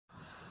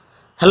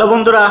Hello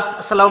বন্ধুরা,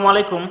 আসসালামু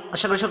আলাইকুম।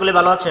 আশা করি সকলে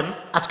ভালো আছেন।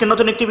 আজকে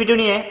নতুন একটি ভিডিও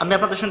নিয়ে আমি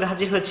আপনাদের সঙ্গে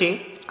হাজির হয়েছি।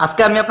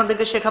 আজকে আমি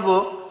আপনাদেরকে শেখাবো,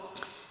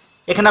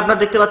 এখানে আপনারা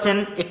দেখতে পাচ্ছেন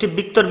একটি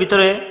বৃত্তর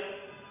ভিতরে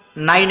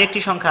 9 একটি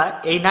সংখ্যা।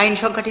 এই 9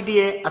 সংখ্যাটি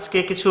দিয়ে আজকে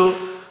কিছু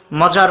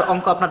মজার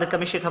অঙ্ক আপনাদেরকে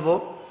আমি শেখাবো।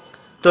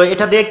 তো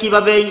এটা দিয়ে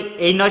কিভাবে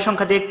এই 9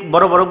 সংখ্যা দিয়ে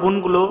বড় বড়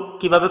গুণগুলো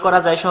কিভাবে করা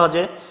যায়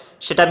সহজে,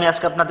 সেটা আমি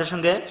আজকে আপনাদের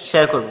সঙ্গে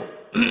শেয়ার করব।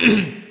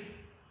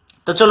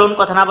 তো চলুন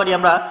কথা না বাড়িয়ে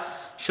আমরা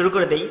শুরু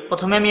করে দেই।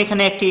 প্রথমে আমি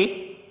এখানে একটি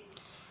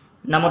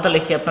নামতা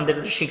লিখে আপনাদের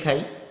শিখাই।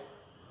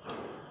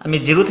 আমি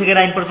 0 থেকে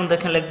 9 পর্যন্ত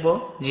এখানে লিখব।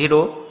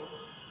 0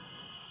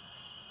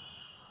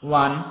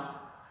 1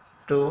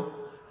 2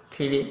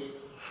 3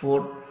 4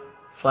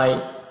 5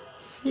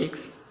 6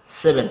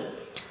 7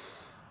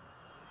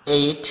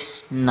 8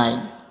 9।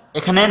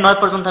 এখানে 9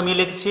 পর্যন্ত আমি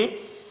লিখেছি।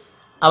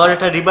 আবার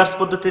এটা রিভার্স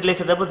পদ্ধতিতে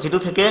লিখে যাব। 0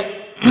 থেকে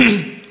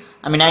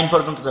আমি 9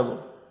 পর্যন্ত যাব।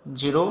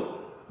 0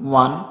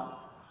 1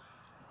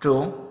 2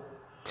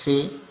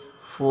 3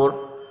 4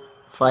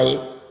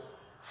 5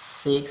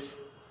 6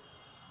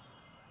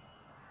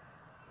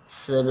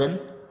 7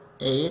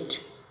 8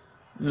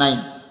 9।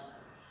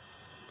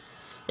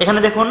 এখানে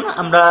দেখুন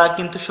আমরা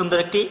কিন্তু সুন্দর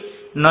একটি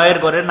 9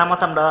 ঘরের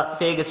নামাত আমরা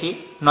পেয়ে গেছি।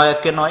 9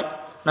 একে 9,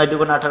 9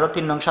 দুগুণ 18,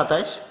 3 নং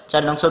 27,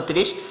 4 নং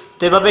 36।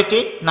 তো এভাবে একটি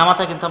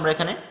নামাতা কিন্তু আমরা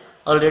এখানে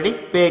অলরেডি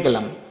পেয়ে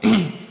গেলাম।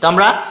 তো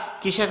আমরা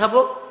কি শেখাবো?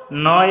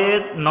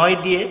 9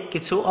 দিয়ে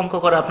কিছু অঙ্ক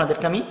করা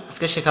আপনাদেরকে আমি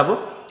আজকে শেখাবো,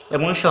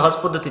 এবং সহজ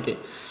পদ্ধতিতে।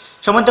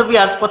 সম্মানিত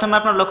ভিউয়ার্স, প্রথমে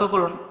আপনারা লক্ষ্য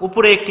করুন,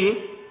 উপরে একটি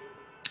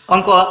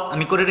অঙ্ক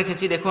আমি করে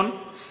রেখেছি। দেখুন,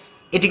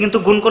 এটি কিন্তু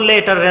গুণ করলে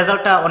এটার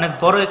রেজাল্টটা অনেক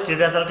বড় একটি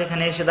রেজাল্ট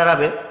এখানে এসে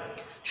দাঁড়াবে।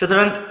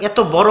 সুতরাং এত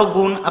বড়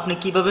গুণ আপনি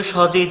কিভাবে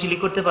সহজে ইজিলি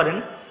করতে পারেন,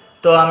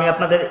 তো আমি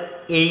আপনাদের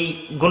এই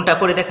গুণটা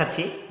করে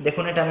দেখাচ্ছি।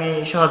 দেখুন, এটা আমি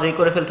সহজেই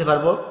করে ফেলতে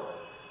পারবো।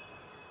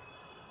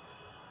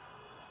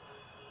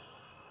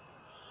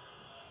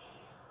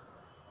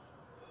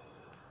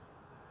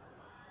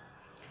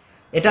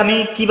 এটা আমি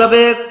কিভাবে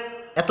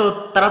এত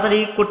তাড়াতাড়ি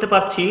করতে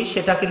পারছি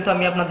সেটা কিন্তু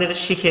আমি আপনাদের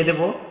শিখিয়ে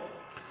দেব।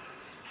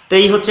 তো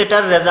এই হচ্ছে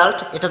এটার রেজাল্ট।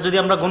 এটা যদি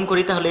আমরা গুণ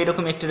করি তাহলে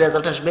এরকম একটি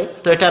রেজাল্ট আসবে।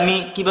 তো এটা আমি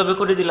কিভাবে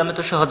করে দিলাম এত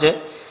সহজে।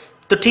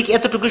 তো ঠিক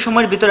এতটুকু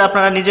সময়ের ভিতরে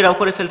আপনারা নিজেরাও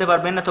করে ফেলতে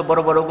পারবেন এত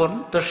বড় বড় গুণ।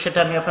 তো সেটা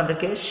আমি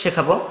আপনাদেরকে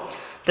শেখাবো।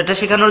 তো এটা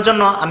শেখানোর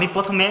জন্য আমি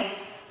প্রথমে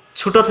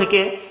ছোট থেকে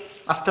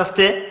আস্তে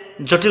আস্তে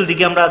জটিল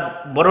দিকে আমরা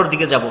বড়র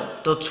দিকে যাব।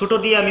 তো ছোট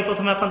দিয়ে আমি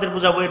প্রথমে আপনাদের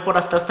বোঝাবো, এরপর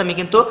আস্তে আস্তে আমি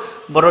কিন্তু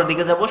বড়র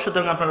দিকে যাব।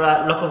 সুতরাং আপনারা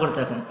লক্ষ্য করে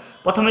থাকুন।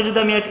 প্রথমে যদি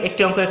আমি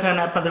একটি অঙ্ক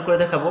এখানে আপনাদের করে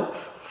দেখাবো,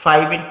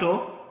 5 ×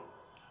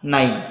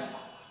 9।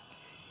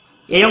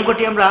 এই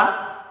অঙ্কটি আমরা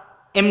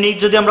এমনি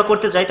যদি আমরা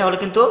করতে যাই তাহলে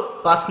কিন্তু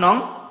 5 নং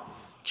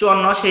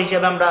 54, সেই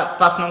হিসাবে আমরা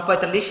 5 নং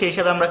 45, সেই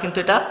হিসাবে আমরা কিন্তু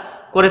এটা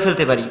করে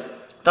ফেলতে পারি।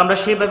 তো আমরা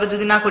সেইভাবে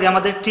যদি না করি,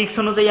 আমাদের ট্রিক্স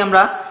অনুযায়ী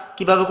আমরা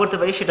কিভাবে করতে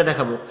পারি সেটা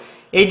দেখাবো।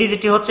 এই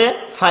ডিজিটটি হচ্ছে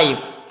 5,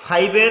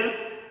 5-এর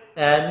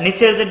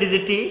নিচের যে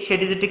ডিজিটটি সেই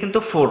ডিজিটটি কিন্তু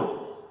 4,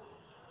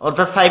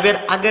 অর্থাৎ 5-এর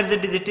আগের যে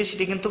ডিজিটটি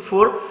সেটি কিন্তু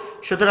 4।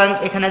 সুতরাং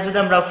এখানে যদি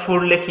আমরা 4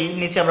 লিখি,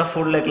 নিচে আমরা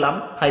 4 লিখলাম,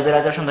 5-এর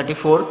আগের সংখ্যাটি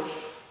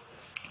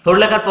 4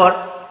 লেখার পর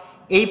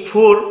এই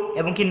 4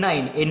 এবং কি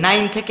 9, এই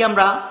 9 থেকে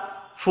আমরা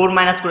 4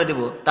 মাইনাস করে দেব,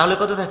 তাহলে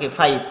কত থাকে?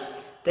 5।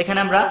 তো এখানে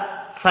আমরা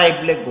 5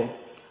 লিখব।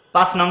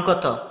 5 নং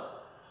কত?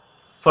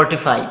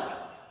 45।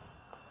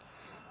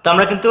 তো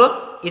আমরা কিন্তু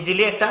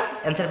ইজিলি একটা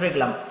অ্যান্সার পেয়ে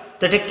গেলাম।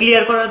 তো এটা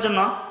ক্লিয়ার করার জন্য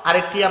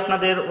আরেকটি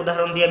আপনাদের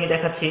উদাহরণ দিয়ে আমি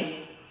দেখাচ্ছি।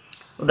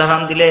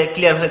 উদাহরণ দিলে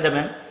ক্লিয়ার হয়ে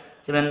যাবেন।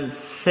 যেমন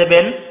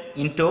 7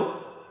 ×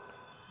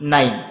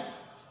 9,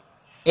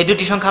 এই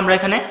দুটি সংখ্যা আমরা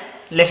এখানে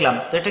লিখলাম।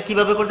 তো এটা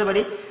কিভাবে করতে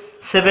পারি?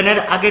 7-এর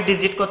আগের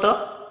ডিজিট কত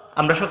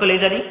আমরা সকলেই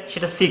জানি,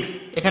 সেটা 6।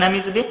 এখানে আমি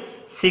যদি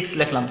 6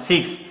 লিখলাম,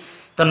 6।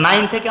 তো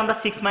 9 থেকে আমরা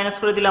 6 মাইনাস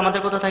করে দিলে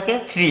আমাদের কত থাকে?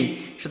 3।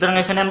 সুতরাং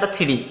এখানে আমরা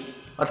 3,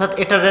 অর্থাৎ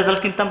এটার রেজাল্ট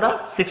কিন্তু আমরা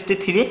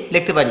 63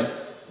 লিখতে পারি।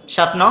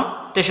 7 নং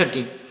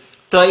 63।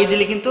 তো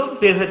ইজিলি কিন্তু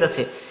বের হয়ে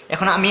যাচ্ছে।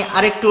 এখন আমি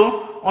আরেকটু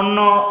অন্য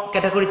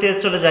ক্যাটাগরিতে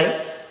চলে যাই,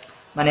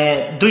 মানে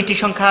 2টি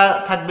সংখ্যা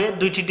থাকবে,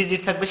 2টি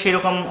ডিজিট থাকবে,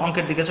 সেরকম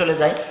অঙ্কের দিকে চলে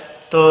যাই।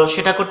 তো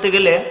সেটা করতে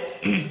গেলে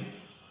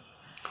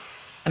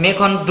আমি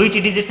এখন 2টি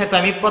ডিজিট থাকবে,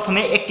 আমি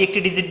প্রথমে একটি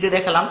ডিজিট দিয়ে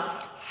দেখালাম,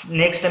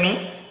 নেক্সট আমি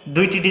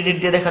 2টি ডিজিট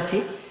দিয়ে দেখাচ্ছি।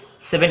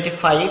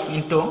 75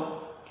 ×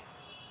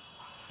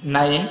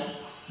 9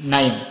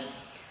 9।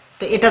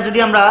 তো এটা যদি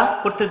আমরা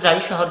করতে যাই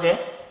সহজে,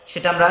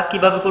 সেটা আমরা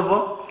কিভাবে করব?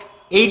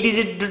 এই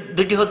ডিজিট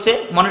দুটি হচ্ছে,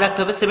 মনে রাখতে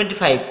হবে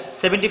 75।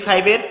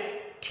 75-এর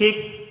ঠিক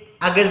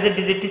আগের যে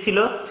ডিজিটটি ছিল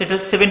সেটা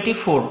হচ্ছে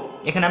 74।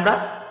 এখানে আমরা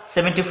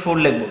 74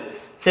 লিখব।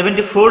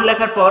 74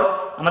 লেখার পর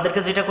আমাদেরকে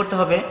যেটা করতে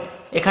হবে,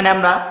 এখানে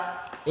আমরা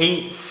এই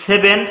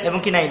 7 এবং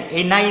কি 9,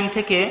 এই 9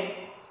 থেকে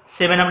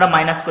 7 আমরা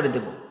মাইনাস করে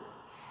দেব।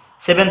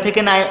 7 থেকে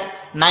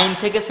 9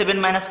 থেকে 7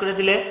 মাইনাস করে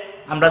দিলে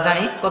আমরা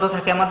জানি কত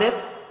থাকে আমাদের?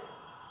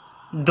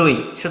 2।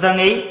 সুতরাং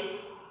এই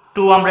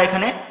 2 আমরা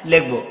এখানে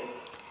লিখব।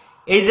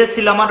 এই যে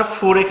ছিল আমার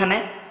 4, এখানে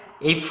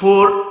এই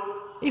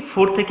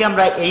 4 থেকে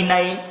আমরা এই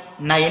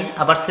 9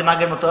 আবার সেম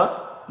আগের মতো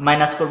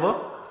মাইনাস করব।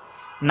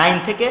 9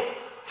 থেকে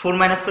 4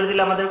 মাইনাস করে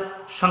দিলে আমাদের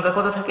সংখ্যা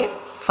কত থাকে?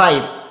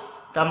 5।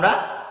 তো আমরা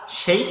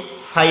সেই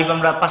 5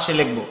 আমরা পাশে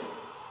লিখব।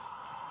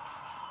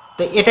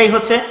 তো এটাই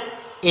হচ্ছে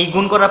এই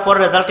গুণ করার পর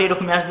রেজাল্ট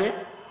এরকমই আসবে।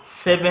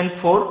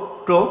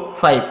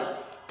 7425।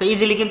 তো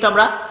ইজিলি কিন্তু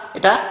আমরা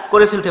এটা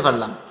করে ফেলতে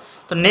পারলাম।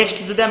 তো নেক্সট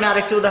যদি আমি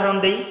আরেকটি উদাহরণ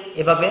দিই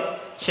এভাবে,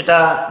 সেটা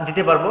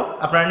দিতে পারবো,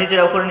 আপনারা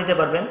নিজেরাও করে নিতে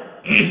পারবেন।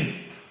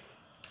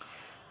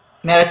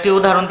 আমি আরেকটি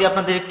উদাহরণ দিয়ে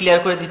আপনাদের ক্লিয়ার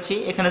করে দিচ্ছি।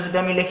 এখানে যদি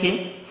আমি লিখি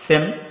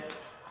সেম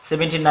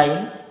 79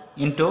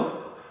 ইন্টু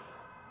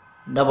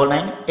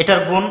 99, এটার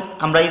গুণ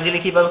আমরা ইজিলি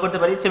কীভাবে করতে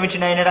পারি,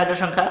 79 এর আগের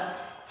সংখ্যা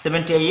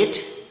 78।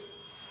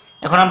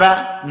 এখন আমরা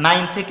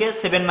 9 থেকে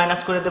 7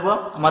 মাইনাস করে দেব,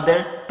 আমাদের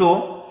 2।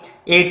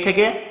 8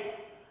 থেকে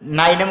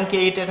 9 এবং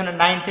 8, এখানে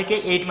 9 থেকে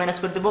 8 মাইনাস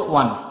করে দেব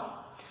 1।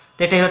 তো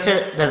এটাই হচ্ছে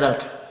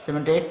রেজাল্ট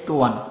 78 to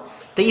 1।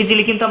 তো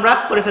ইজিলি কিন্তু আমরা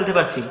করে ফেলতে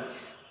পারছি।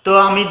 তো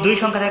আমি 2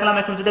 সংখ্যা দেখালাম,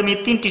 এখন যদি আমি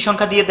 3টি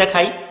সংখ্যা দিয়ে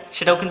দেখাই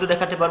সেটাও কিন্তু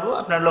দেখাতে পারবো।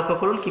 আপনারা লক্ষ্য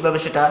করুন কিভাবে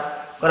সেটা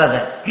করা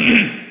যায়।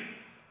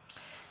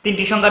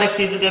 3টি সংখ্যার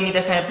একটি যদি আমি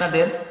দেখাই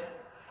আপনাদের,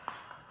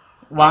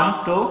 1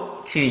 2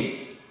 3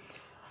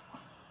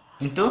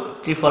 ইন্টু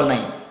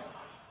 349।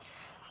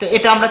 তো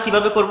এটা আমরা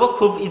কিভাবে করব,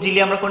 খুব ইজিলি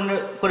আমরা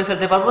করে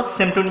ফেলতে পারবো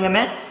সেম টু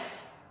নিয়মে।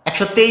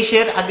 123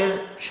 এর আগের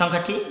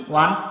সংখ্যাটি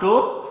 1 2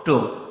 2।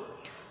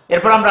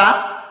 এরপর আমরা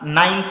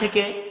 9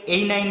 থেকে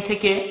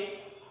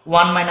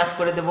 1 মাইনাস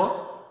করে দেব।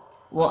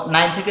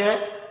 9 থেকে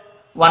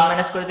 1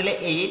 মাইনাস করে দিলে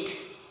 8।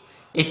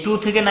 এই 2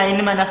 থেকে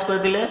 9 মাইনাস করে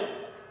দিলে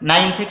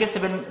 9 থেকে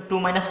 2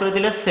 মাইনাস করে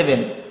দিলে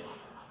 7।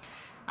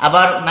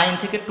 আবার 9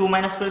 থেকে 2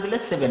 মাইনাস করে দিলে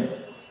 7।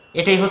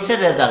 এটাই হচ্ছে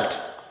রেজাল্ট।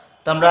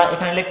 তো আমরা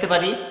এখানে লিখতে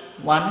পারি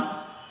 1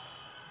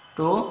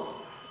 2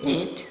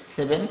 8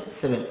 7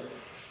 7।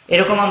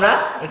 এরকম আমরা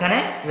এখানে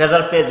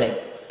রেজাল্ট পেয়ে যাই।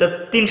 তো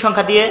 3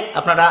 সংখ্যা দিয়ে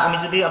আমি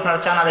যদি আপনারা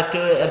চান আর একটু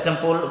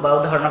এক্সাম্পল বা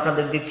উদাহরণ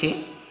আপনাদের দিচ্ছি,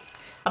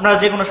 আপনারা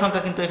যে কোনো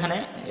সংখ্যা কিন্তু এখানে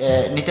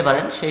নিতে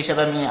পারেন। সেই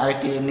হিসাবে আমি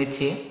আরেকটি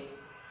নিচ্ছি,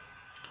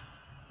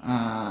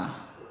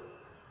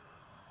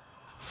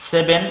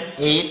 7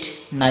 8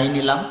 9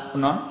 নিলাম,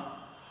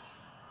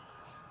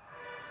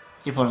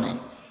 999।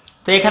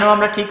 তো এখানেও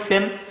আমরা ঠিক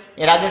সেম,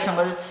 এর আগের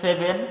সংখ্যা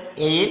 7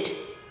 8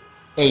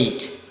 8।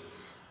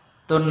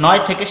 তো 9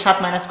 থেকে 7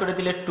 মাইনাস করে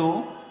দিলে 2,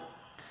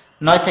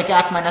 9 থেকে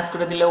 8 মাইনাস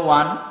করে দিলে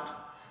 1,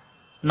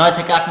 9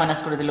 থেকে 8 মাইনাস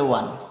করে দিলে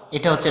 1।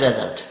 এটা হচ্ছে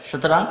রেজাল্ট।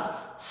 সুতরাং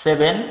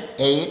 7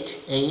 8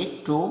 8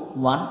 2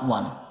 1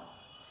 1।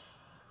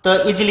 তো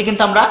ইজিলি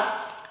কিন্তু আমরা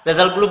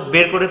রেজাল্টগুলো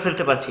বের করে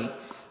ফেলতে পারছি।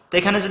 তো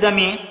এখানে যদি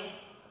আমি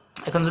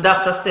এখন যদি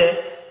আস্তে আস্তে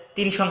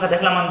 3 সংখ্যা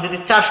দেখলাম, আমি যদি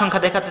 4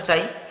 সংখ্যা দেখাতে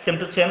চাই সেম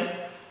টু সেম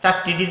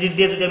 4টি ডিজিট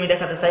দিয়ে যদি আমি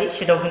দেখাতে চাই,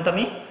 সেটাও কিন্তু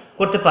আমি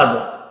করতে পারবো।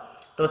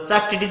 তো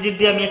 4টি ডিজিট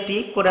দিয়ে আমি একটি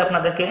করে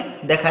আপনাদেরকে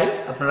দেখাই,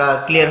 আপনারা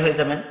ক্লিয়ার হয়ে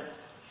যাবেন।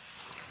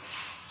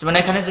 যেমন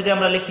এখানে যদি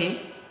আমরা লিখি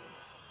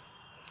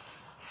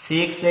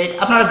 6 8,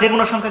 আপনারা যে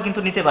কোনো সংখ্যা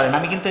কিন্তু নিতে পারেন।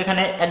 আমি কিন্তু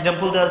এখানে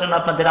এক্সাম্পল দেওয়ার জন্য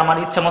আপনাদের আমার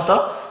ইচ্ছা মতো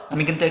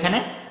আমি কিন্তু এখানে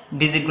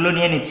ডিজিটগুলো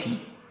নিয়ে নিচ্ছি।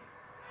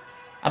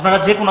 আপনারা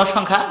যে কোনো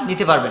সংখ্যা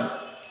নিতে পারবেন।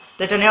 তো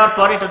এটা নেওয়ার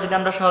পর এটা যদি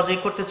আমরা সহজেই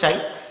করতে চাই,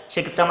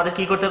 সেক্ষেত্রে আমাদের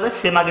কি করতে হবে,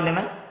 সেম আগে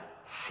নেমে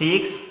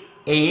 6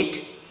 8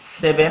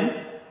 7,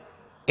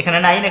 এখানে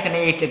 9 এখানে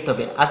 8 লিখতে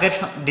হবে। আগের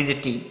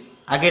ডিজিটটি,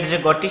 আগের যে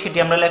গড়টি সেটি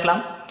আমরা লিখলাম।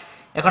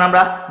 এখন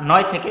আমরা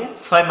 9 থেকে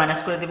 6 মাইনাস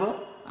করে দিব,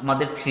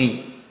 আমাদের 3।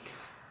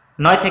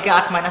 9 থেকে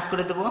 8 মাইনাস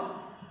করে দেব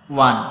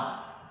 1।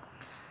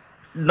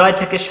 9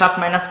 থেকে 7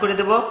 মাইনাস করে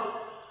দেব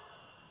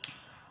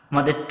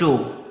আমাদের 2।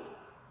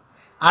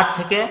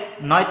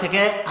 9 থেকে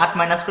 8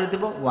 মাইনাস করে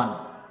দেব 1।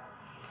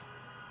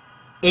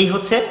 এই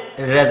হচ্ছে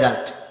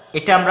রেজাল্ট।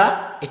 এটা আমরা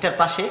এটার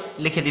পাশে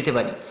লিখে দিতে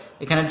পারি,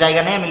 এখানে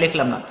জায়গা নেই আমি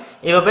লিখলাম না।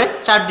 এইভাবে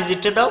 4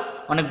 ডিজিটটাও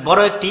অনেক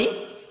বড় একটি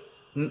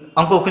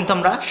অঙ্ক কিন্তু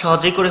আমরা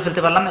সহজেই করে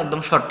ফেলতে পারলাম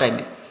একদম শর্ট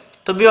টাইমে।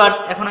 তো ভিউয়ার্স,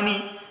 এখন আমি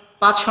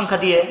 5 সংখ্যা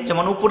দিয়ে,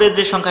 যেমন উপরে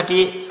যে সংখ্যাটি,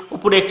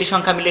 উপরে একটি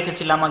সংখ্যা আমি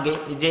লিখেছিলাম আগে,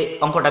 এই যে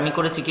অঙ্কটা আমি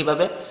করেছি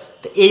কিভাবে,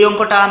 তো এই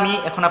অঙ্কটা আমি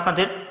এখন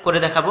আপনাদের করে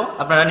দেখাবো।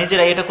 আপনারা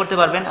নিজেরাই এটা করতে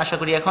পারবেন আশা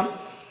করি এখন।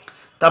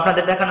 তো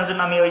আপনাদের দেখানোর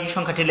জন্য আমি ওই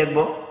সংখ্যাটি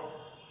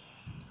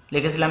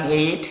লিখেছিলাম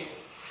 8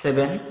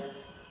 7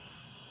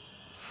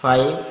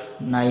 5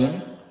 9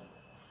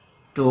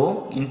 2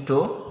 ইন্টু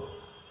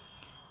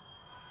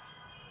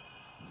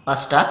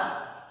 5টা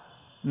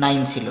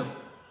 9 ছিল।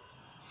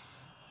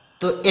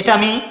 তো এটা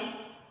আমি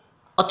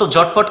অত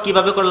জটপট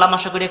কিভাবে করলাম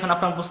আশা করি এখন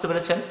আপনারা বুঝতে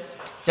পেরেছেন।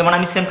 যেমন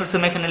আমি সেম টু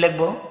সেম এখানে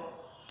লিখব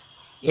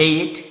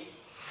 8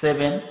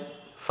 7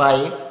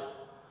 5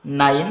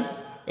 9,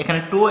 এখানে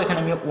 2, এখানে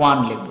আমি 1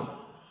 লিখব।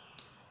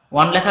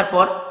 1 লেখার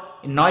পর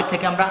 9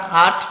 থেকে আমরা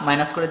 8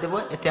 মাইনাস করে দেব,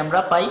 এতে আমরা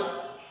পাই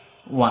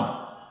 1।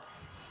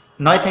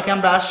 9 থেকে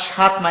আমরা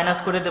 7 মাইনাস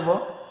করে দেব,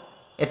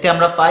 এতে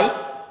আমরা পাই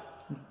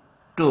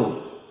 2।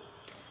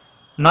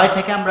 9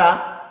 থেকে আমরা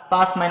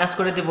 5 মাইনাস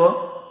করে দেব,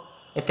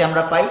 এতে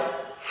আমরা পাই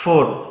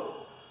 4।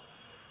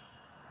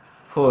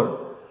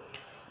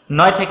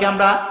 9 থেকে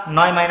আমরা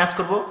 9 মাইনাস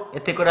করব,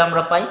 এতে করে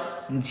আমরা পাই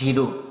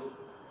 0।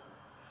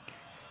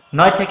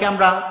 9 থেকে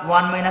আমরা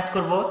 1 মাইনাস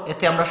করব,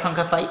 এতে আমরা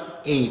সংখ্যা পাই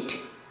 8।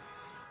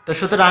 তো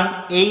সুতরাং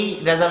এই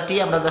রেজাল্টটি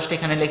আমরা জাস্ট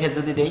এখানে লিখে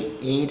যদি দেই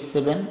 8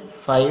 7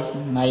 5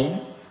 9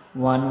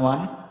 1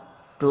 1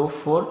 2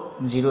 4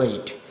 0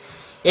 8,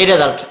 এই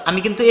রেজাল্ট। আমি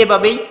কিন্তু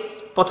এভাবেই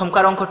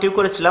প্রথমকার অঙ্কটিও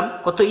করেছিলাম,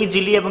 কত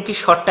ইজিলি এবং কি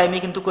শর্ট টাইমে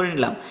কিন্তু করে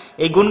নিলাম।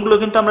 এই গুণগুলো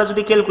কিন্তু আমরা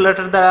যদি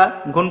ক্যালকুলেটর দ্বারা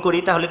গুণ করি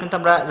তাহলে কিন্তু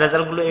আমরা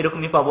রেজাল্টগুলো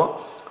এরকমই পাবো।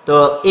 তো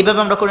এইভাবে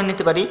আমরা করে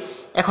নিতে পারি।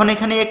 এখন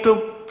এখানে একটু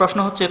প্রশ্ন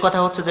হচ্ছে, কথা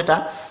হচ্ছে সেটা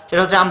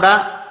হচ্ছে আমরা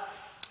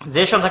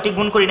যে সংখ্যাটি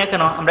গুণ করি না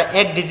কেন, আমরা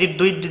 1 ডিজিট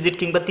 2 ডিজিট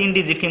কিংবা 3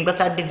 ডিজিট কিংবা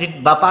 4 ডিজিট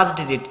বা 5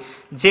 ডিজিট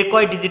যে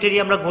কয় ডিজিটেরই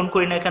আমরা গুণ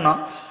করি না কেন,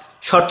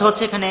 শর্ত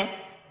হচ্ছে এখানে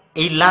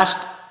এই লাস্ট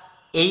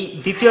এই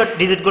দ্বিতীয়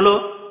ডিজিটগুলো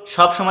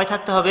সব সময়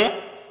থাকতে হবে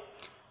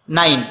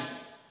 9।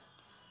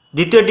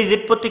 দ্বিতীয়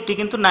ডিজিট প্রত্যেকটি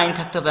কিন্তু 9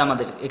 থাকতে হবে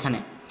আমাদের এখানে।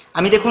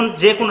 আমি দেখুন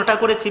যে কোনোটা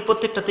করেছি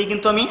প্রত্যেকটাতেই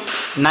কিন্তু আমি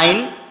 9,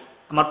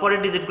 আমার পরের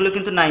ডিজিটগুলো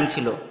কিন্তু 9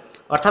 ছিল,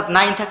 অর্থাৎ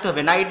 9 থাকতে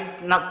হবে, 9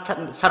 না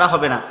ছাড়া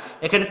হবে না।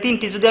 এখানে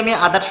 3টি যদি আমি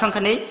আদার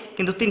সংখ্যা নেই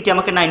কিন্তু 3টি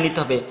আমাকে 9 নিতে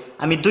হবে।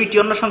 আমি 2টি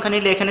অন্য সংখ্যা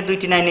নিলে এখানে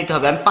 2টি 9 নিতে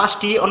হবে। আমি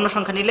 5টি অন্য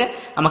সংখ্যা নিলে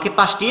আমাকে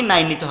 5টি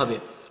 9 নিতে হবে।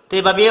 তো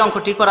এইভাবে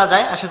অঙ্কটি করা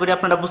যায়। আশা করি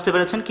আপনারা বুঝতে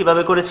পেরেছেন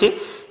কিভাবে করেছি।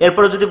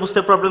 এরপরে যদি বুঝতে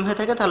প্রবলেম হয়ে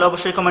থাকে তাহলে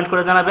অবশ্যই কমেন্ট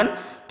করে জানাবেন।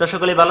 তো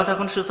সকলেই ভালো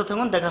থাকুন, সুস্থ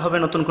থাকুন, দেখা হবে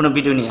নতুন কোনো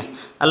ভিডিও নিয়ে।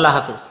 আল্লাহ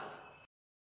হাফেজ।